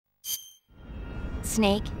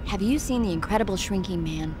Snake, have you seen The Incredible Shrinking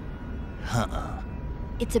Man? Uh-uh.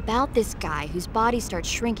 It's about this guy whose body starts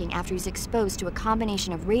shrinking after he's exposed to a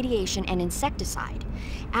combination of radiation and insecticide.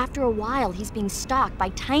 After a while, he's being stalked by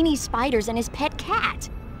tiny spiders and his pet cat.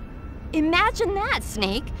 Imagine that,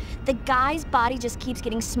 Snake! The guy's body just keeps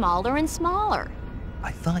getting smaller and smaller.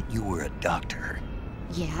 I thought you were a doctor.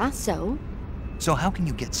 Yeah, so? So how can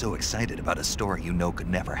you get so excited about a story you know could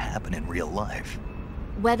never happen in real life?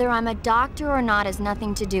 Whether I'm a doctor or not has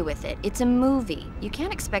nothing to do with it. It's a movie. You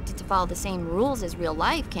can't expect it to follow the same rules as real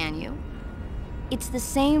life, can you? It's the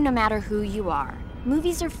same no matter who you are.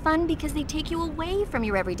 Movies are fun because they take you away from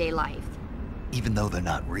your everyday life. Even though they're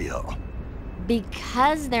not real.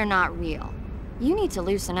 Because they're not real. You need to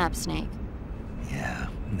loosen up, Snake. Yeah,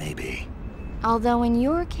 maybe. Although in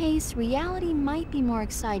your case, reality might be more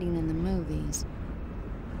exciting than the movies.